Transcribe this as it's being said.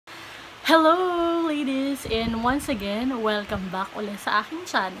Hello ladies, and once again, welcome back ulit sa aking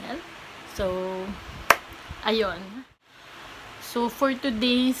channel. So, ayun. So, for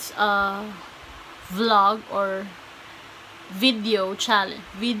today's vlog or video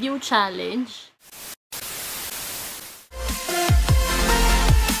challenge.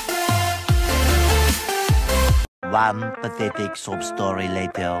 One pathetic sob story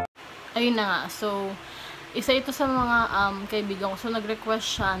later. Ayun na nga. So, isa ito sa mga kaibigan ko. So, nag-request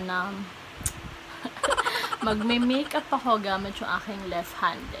siya na magme-makeup ako gamit yung aking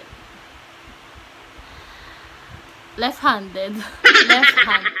left-handed. Left-handed.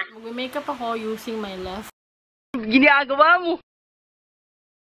 Magme-makeup ako using my left ginagawa mo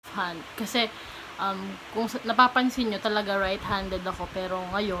hand. Kasi, kung napapansin nyo, talaga right-handed ako. Pero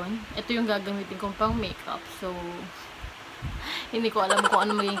ngayon, ito yung gagamitin kong pang makeup. So, hindi ko alam kung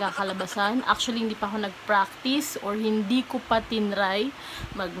ano maging kakalabasan. Actually, hindi pa ako nag-practice or hindi ko pa tinry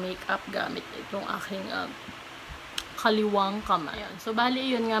mag-makeup gamit itong aking kaliwang kamay. So,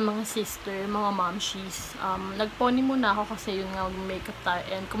 bali yun nga mga sister, mga momshies. Nagpony muna ako kasi yun nga mag-makeup tayo.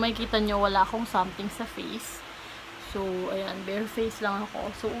 And kung makikita nyo, wala akong something sa face. So, ayan, bare face lang ako.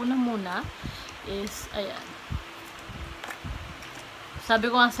 So, una muna is, ayan.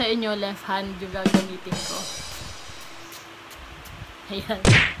 Sabi ko nga sa inyo, left hand yung gagamitin ko. Ayan.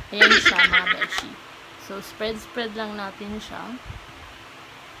 Ayan siya, mga beshi. So, spread lang natin siya.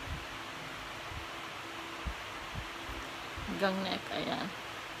 Hanggang neck, ayan.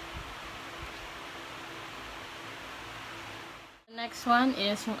 The next one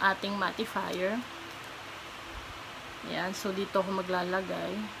is yung ating mattifier. Ayan. So, dito ako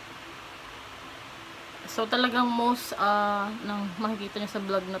maglalagay. So, talagang most ng makikita nyo sa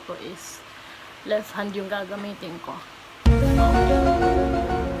vlog na to is left hand yung gagamitin ko.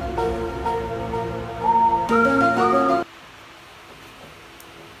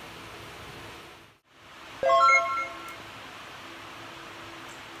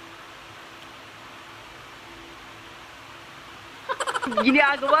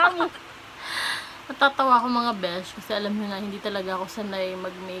 ginagawa mo. Natatawa ako mga besh kasi alam nyo na hindi talaga ako sanay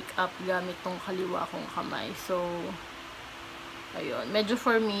mag-makeup gamit tong kaliwa kong kamay. So, ayun. Medyo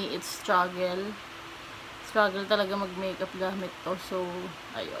for me, it's struggle. Struggle talaga mag-makeup gamit to. So,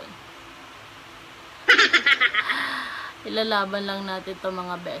 ayun. Ilalaban lang natin to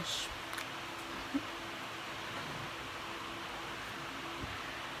mga besh.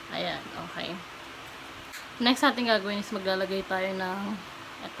 Ayan, okay. Next natin gagawin is maglalagay tayo ng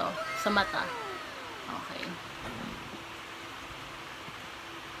ito, sa mata. Okay.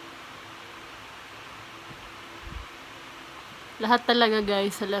 Lahat talaga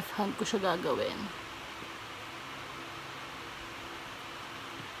guys, sa left hand ko siya gagawin.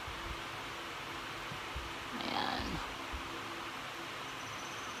 Ayan.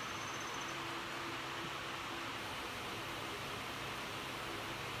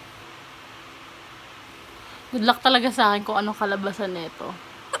 Good luck talaga sa akin kung anong kalabasan nito.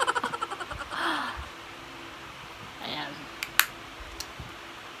 Ayan.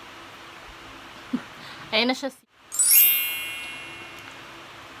 Ayan na siya.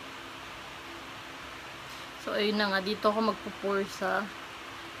 So, ayun na nga. Dito ako magpo-pour sa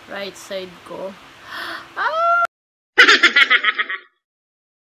right side ko. Ah!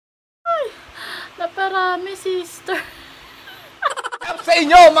 Ay! Naparami, sister. Sa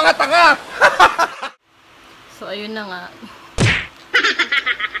inyo, mga tanga! So, ayun na nga.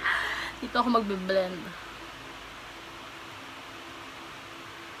 Dito ako magbe-blend.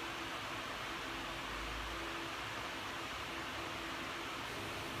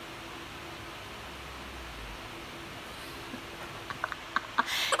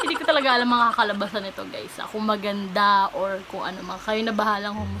 Hindi ko talaga alam mga kakalabasan nito, guys. Kung maganda or kung ano mga. Kayo na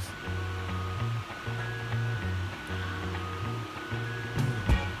bahalang humus.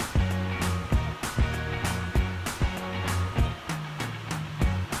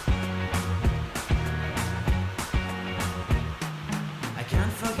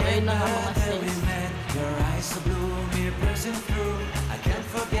 Ayun na nga mga sis. Your eyes so blue, me pressing through. I can't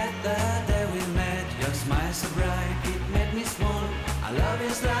forget the day we met. Your smile so bright, it made me swoon. Our love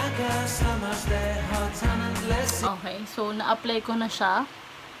is like a summer's day, hot and endless. Okay, so na-apply ko na siya.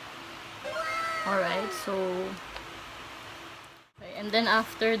 Alright, so okay, and then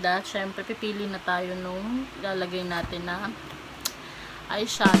after that, syempre pipili na tayo nung lalagay natin na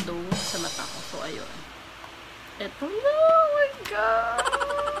eyeshadow sa mata ko. So ayun. Ito na, oh my god!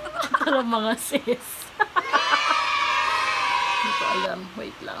 Tara mga sis. Hindi ko alam.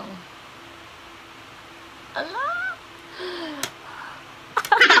 Wait lang. Alam!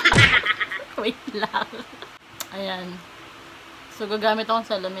 Wait lang. Ayan. So, gagamit akong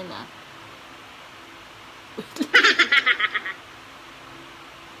salamin ah.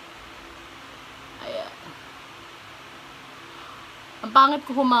 Ayan. Ang pangit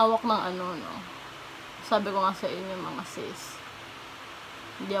ko humawak ng ano, no? Sabi ko nga sa inyo, mga sis.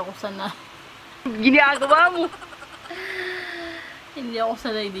 Hindi ako sanay. Ginagawa mo. Hindi ako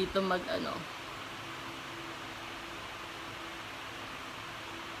sanay dito mag ano.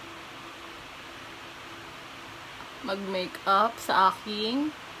 Mag-makeup sa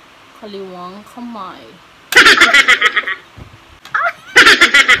aking kaliwang kamay.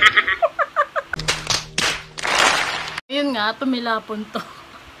 Yun nga, tumilapon to.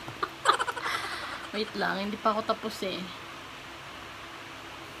 Wait lang, hindi pa ako tapos eh.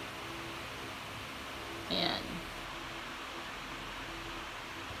 Ayan.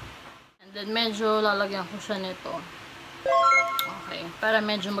 And then medyo lalagyan ko siya nito. Okay, para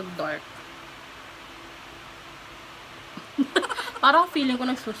medyo mag-dark. Parang feeling ko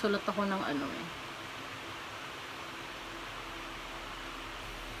nagsusulat ako ng ano eh.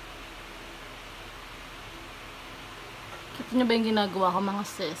 Kita nyo ba yung ginagawa ko, mga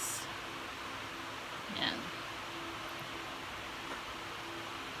sis? Ayan.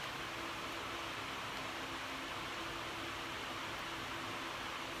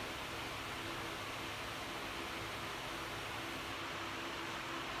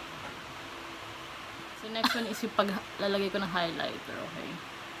 So next one is yung paglalagay ko ng highlighter, okay?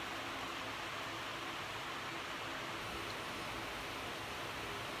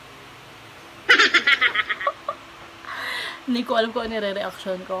 Hindi ko alam kung ano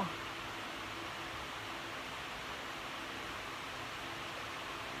nire-reaction ko.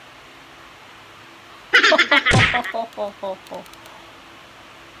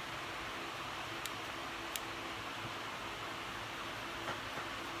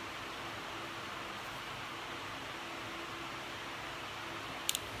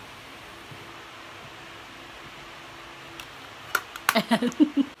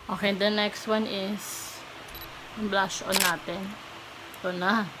 Okay, the next one is yung blush on natin. Ito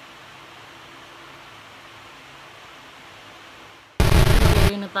na.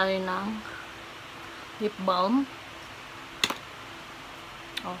 Lagay na tayo ng lip balm.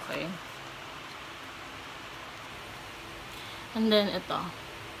 Okay. And then ito.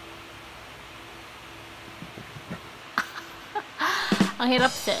 Ang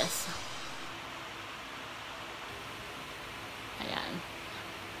hirap, sis.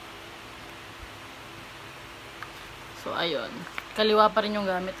 So, ayun. Kaliwa pa rin yung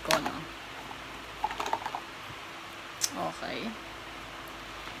gamit ko, no? Okay.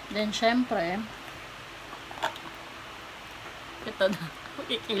 Then, syempre, ito na.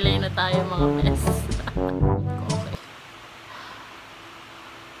 Kikilay na tayo, mga bes. Okay.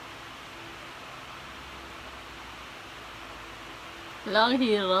 Lang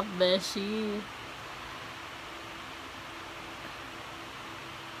hirap, beshi.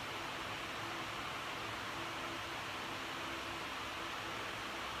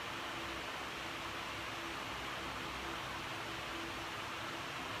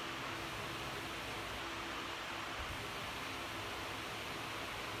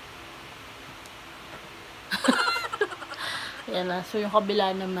 Ayan na. So, yung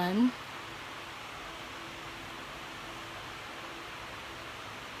kabila naman.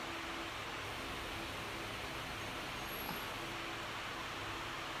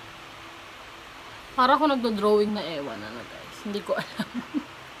 Para ako nagdo-drawing na ewan. Ano, guys? Hindi ko alam.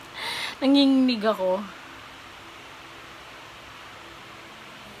 Nanginginig ako.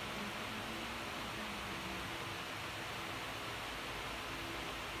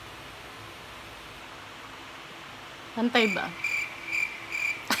 Pantay ba?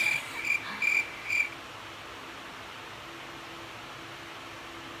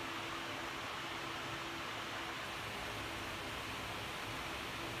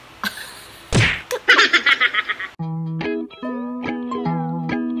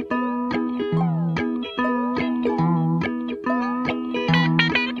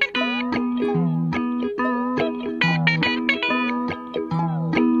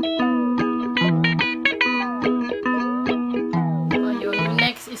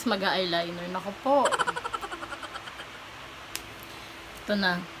 Mag-eyeliner. Naku po. Ito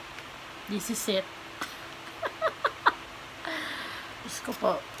na. This is it. Diyos ko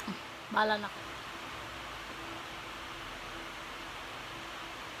po. Bahala na ko.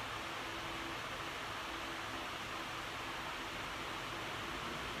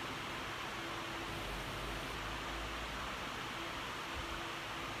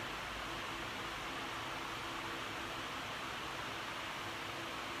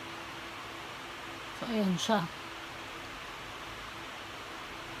 So, ayan siya.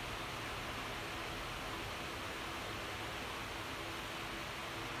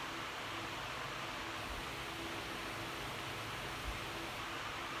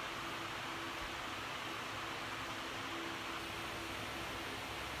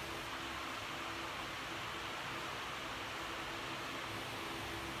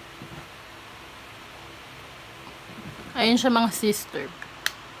 Ayun siya mga sister.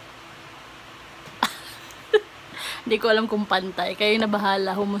 Hindi ko alam kung pantay. Kayo na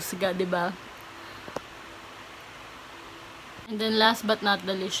bahala, humusga, diba? And then last but not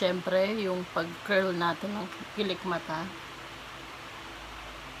the least, syempre, yung pag-curl natin ng kilik mata.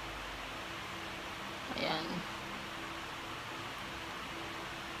 Ayan.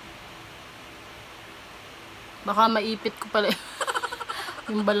 Baka maipit ko pala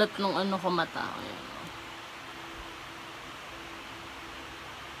yung balat ng ano ko mata. Ayan.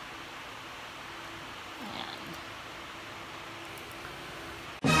 Ayan.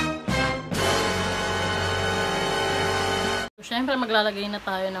 So, syempre maglalagay na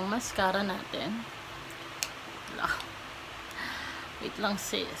tayo ng mascara natin. Wait lang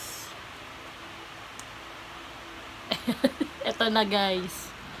sis. Ito na guys.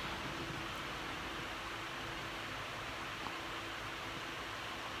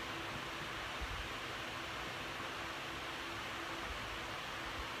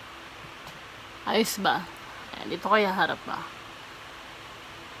 Ayos ba? Ayan, dito kaya harap ba?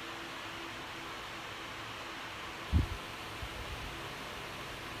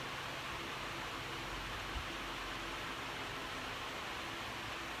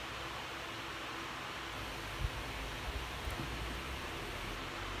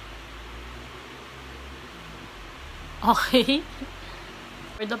 Okay.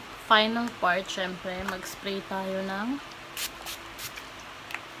 For the final part, syempre, mag-spray tayo ng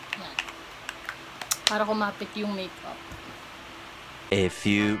yan. Para kumapit yung makeup. A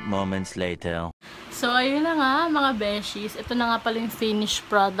few moments later. So, ayun na nga, mga beshies. Ito na nga pala yung finished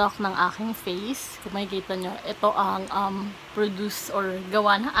product ng aking face. Kung makikita nyo, ito ang produce or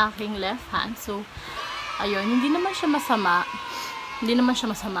gawa ng aking left hand. So, ayun, hindi naman siya masama. Hindi naman siya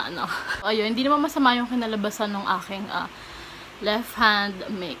masama, no? Ayun, hindi naman masama yung kinalabasan ng aking left hand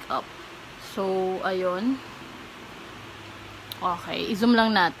makeup. So, ayun. Okay, i-zoom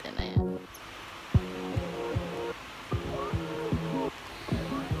lang natin. Ayan.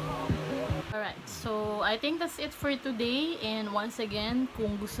 Alright, so I think that's it for today. And once again,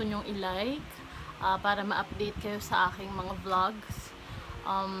 kung gusto nyong i-like para ma-update kayo sa aking mga vlogs,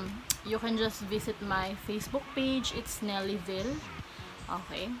 you can just visit my Facebook page. It's Nelli Ville.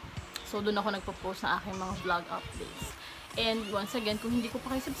 Okay. So, doon ako nagpo-post ng aking mga vlog updates. And once again, kung hindi ko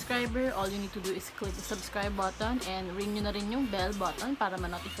pa kayo subscriber, all you need to do is click the subscribe button and ring nyo na rin yung bell button para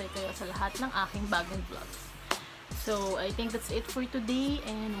ma-notify kayo sa lahat ng aking bagong vlogs. So, I think that's it for today.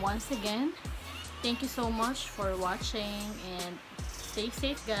 And once again, thank you so much for watching and stay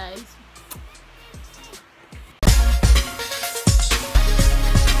safe, guys.